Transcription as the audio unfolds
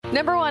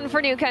Number one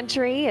for New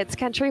Country, it's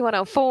Country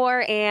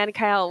 104. And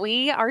Kyle,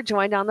 we are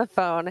joined on the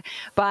phone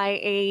by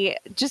a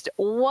just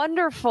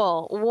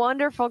wonderful,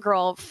 wonderful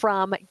girl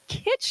from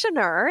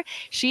Kitchener.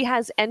 She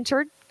has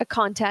entered a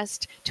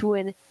contest to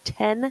win a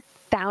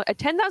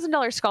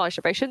 $10,000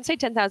 scholarship. I shouldn't say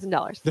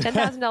 $10,000.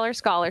 $10,000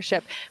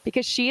 scholarship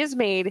because she has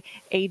made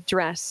a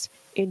dress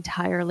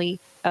entirely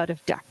out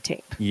of duct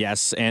tape.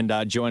 Yes, and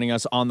joining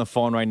us on the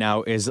phone right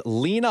now is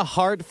Lena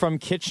Hart from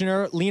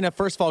Kitchener. Lena,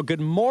 first of all, good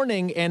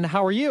morning, and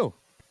how are you?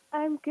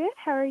 I'm good.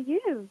 How are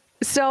you?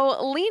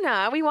 So,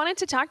 Lena, we wanted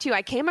to talk to you.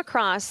 I came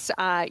across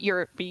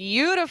your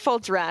beautiful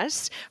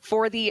dress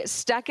for the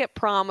Stuck at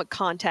Prom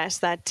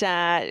contest that,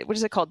 what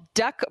is it called?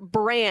 Duck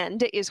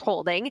brand is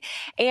holding.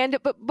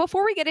 But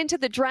before we get into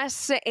the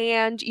dress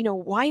and,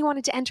 why you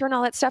wanted to enter and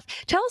all that stuff,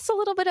 tell us a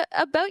little bit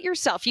about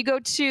yourself. You go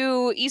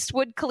to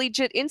Eastwood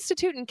Collegiate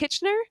Institute in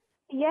Kitchener?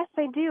 Yes,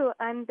 I do.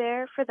 I'm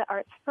there for the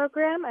arts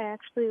program. I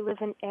actually live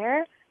in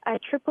Ayr. I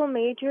triple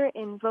major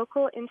in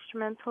vocal,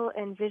 instrumental,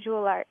 and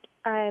visual art.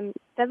 I'm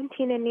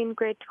 17 and in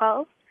grade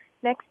 12.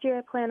 Next year,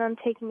 I plan on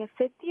taking a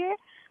fifth year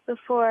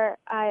before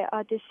I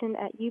audition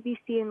at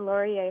UBC and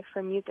Laurier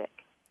for music.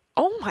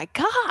 Oh my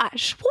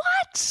gosh,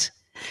 what?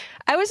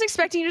 I was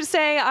expecting you to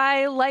say,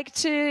 I like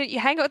to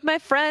hang out with my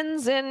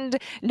friends, and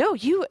no,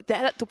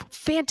 that's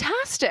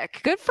fantastic.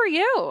 Good for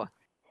you.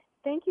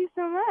 Thank you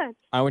so much.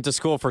 I went to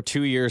school for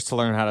 2 years to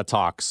learn how to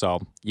talk,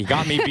 so you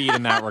got me beat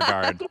in that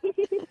regard.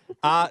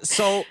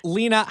 So,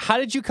 Lena, how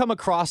did you come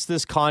across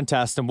this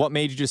contest, and what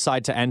made you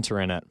decide to enter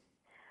in it?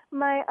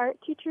 My art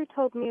teacher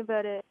told me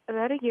about it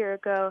about a year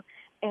ago,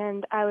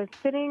 and I was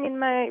sitting in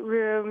my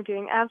room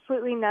doing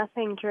absolutely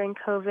nothing during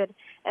COVID,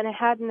 and I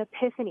had an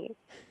epiphany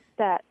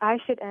that I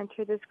should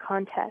enter this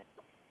contest.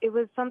 It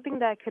was something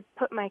that I could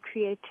put my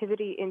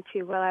creativity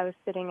into while I was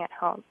sitting at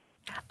home.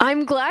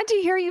 I'm glad to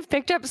hear you've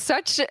picked up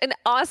such an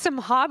awesome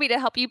hobby to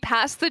help you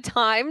pass the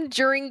time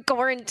during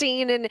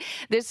quarantine and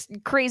this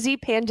crazy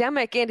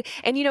pandemic.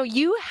 And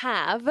you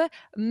have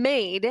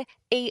made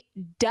a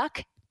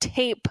duct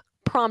tape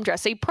prom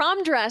dress, a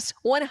prom dress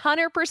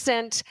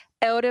 100%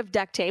 out of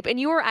duct tape. And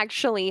you were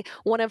actually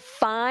one of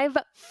 5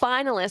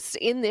 finalists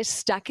in this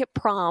Stuck at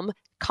Prom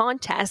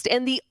contest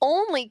and the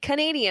only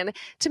Canadian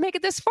to make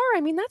it this far.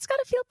 I mean, that's got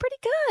to feel pretty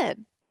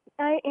good.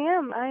 I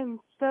am. I'm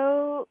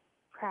so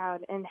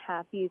proud and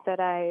happy that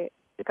I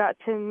got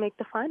to make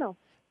the final.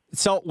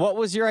 So what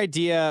was your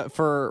idea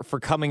for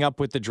coming up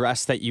with the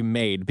dress that you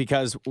made?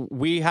 Because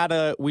we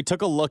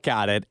took a look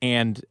at it,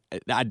 and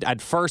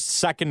at first,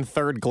 second,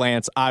 third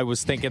glance, I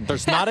was thinking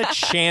there's not a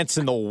chance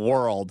in the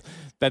world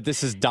that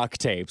this is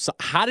duct tape. So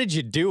how did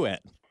you do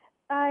it?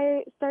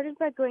 I started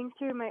by going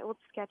through my old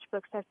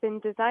sketchbooks. I've been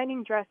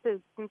designing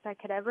dresses since I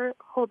could ever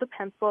hold a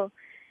pencil,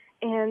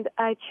 and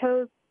I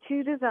chose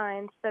 2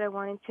 designs that I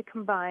wanted to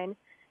combine.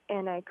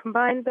 And I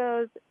combined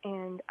those,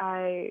 and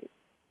I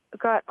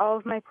got all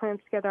of my plans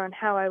together on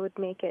how I would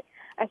make it.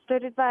 I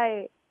started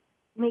by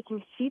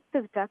making sheets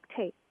of duct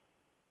tape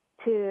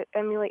to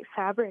emulate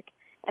fabric,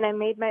 and I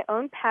made my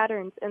own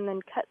patterns and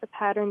then cut the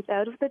patterns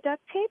out of the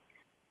duct tape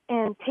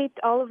and taped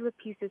all of the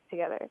pieces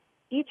together.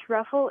 Each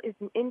ruffle is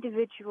an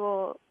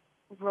individual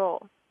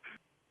roll.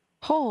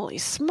 Holy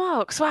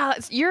smokes. Wow.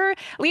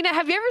 Lena,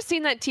 have you ever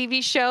seen that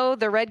TV show,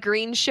 The Red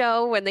Green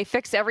Show, when they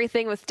fix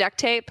everything with duct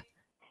tape?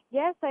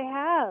 Yes, I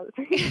have.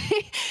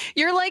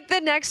 You're like the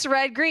next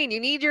Red Green. You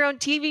need your own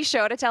TV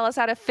show to tell us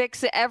how to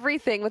fix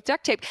everything with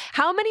duct tape.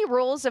 How many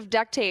rolls of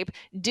duct tape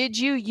did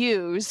you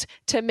use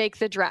to make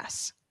the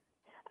dress?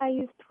 I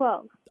used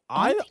 12.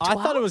 I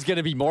thought it was going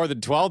to be more than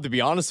 12, to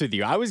be honest with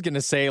you. I was going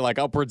to say like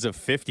upwards of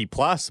 50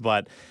 plus,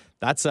 but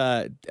that's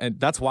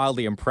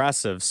wildly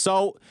impressive.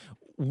 So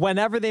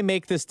whenever they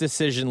make this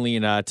decision,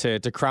 Lena, to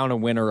crown a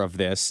winner of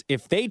this,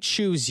 if they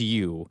choose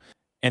you,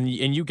 and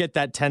you get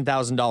that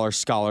 $10,000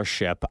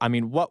 scholarship, I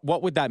mean, what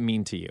would that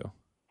mean to you?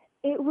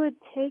 It would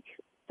take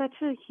such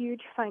a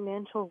huge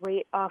financial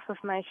weight off of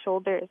my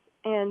shoulders,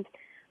 and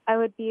I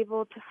would be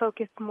able to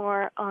focus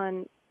more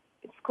on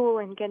school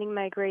and getting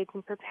my grades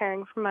and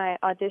preparing for my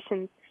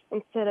auditions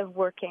instead of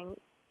working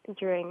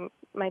during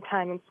my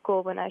time in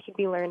school when I should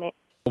be learning.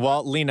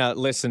 Well, Lena,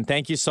 listen,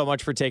 thank you so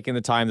much for taking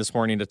the time this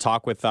morning to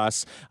talk with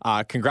us.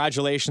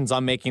 Congratulations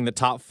on making the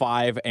top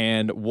 5,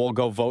 and we'll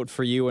go vote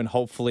for you, and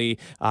hopefully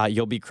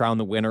you'll be crowned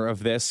the winner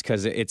of this,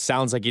 because it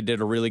sounds like you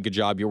did a really good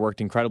job. You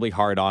worked incredibly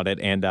hard on it,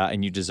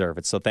 and you deserve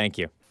it. So thank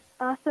you.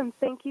 Awesome.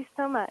 Thank you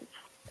so much.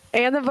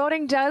 And the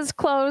voting does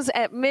close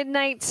at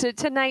midnight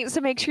tonight,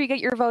 so make sure you get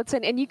your votes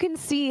in. And you can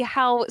see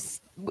how,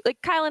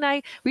 like Kyle and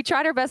I, we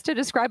tried our best to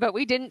describe it.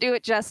 We didn't do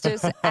it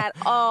justice at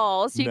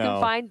all. So you can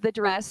find the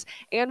dress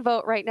and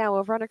vote right now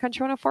over on our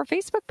Country 104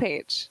 Facebook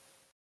page.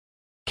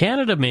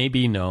 Canada may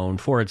be known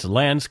for its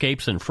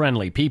landscapes and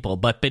friendly people,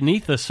 but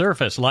beneath the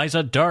surface lies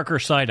a darker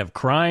side of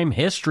crime,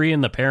 history,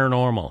 and the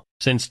paranormal.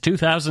 Since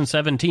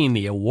 2017,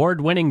 the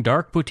award-winning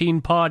Dark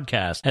Poutine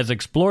podcast has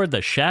explored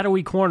the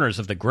shadowy corners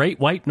of the Great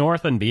White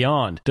North and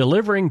beyond,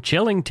 delivering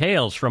chilling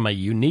tales from a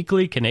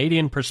uniquely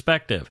Canadian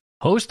perspective.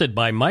 Hosted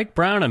by Mike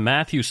Brown and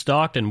Matthew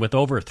Stockton with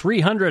over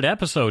 300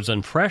 episodes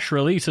and fresh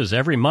releases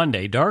every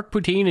Monday, Dark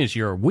Poutine is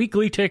your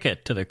weekly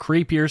ticket to the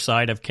creepier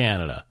side of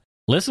Canada.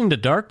 Listen to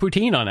Dark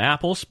Poutine on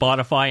Apple,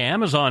 Spotify,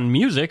 Amazon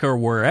Music, or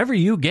wherever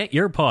you get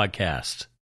your podcasts.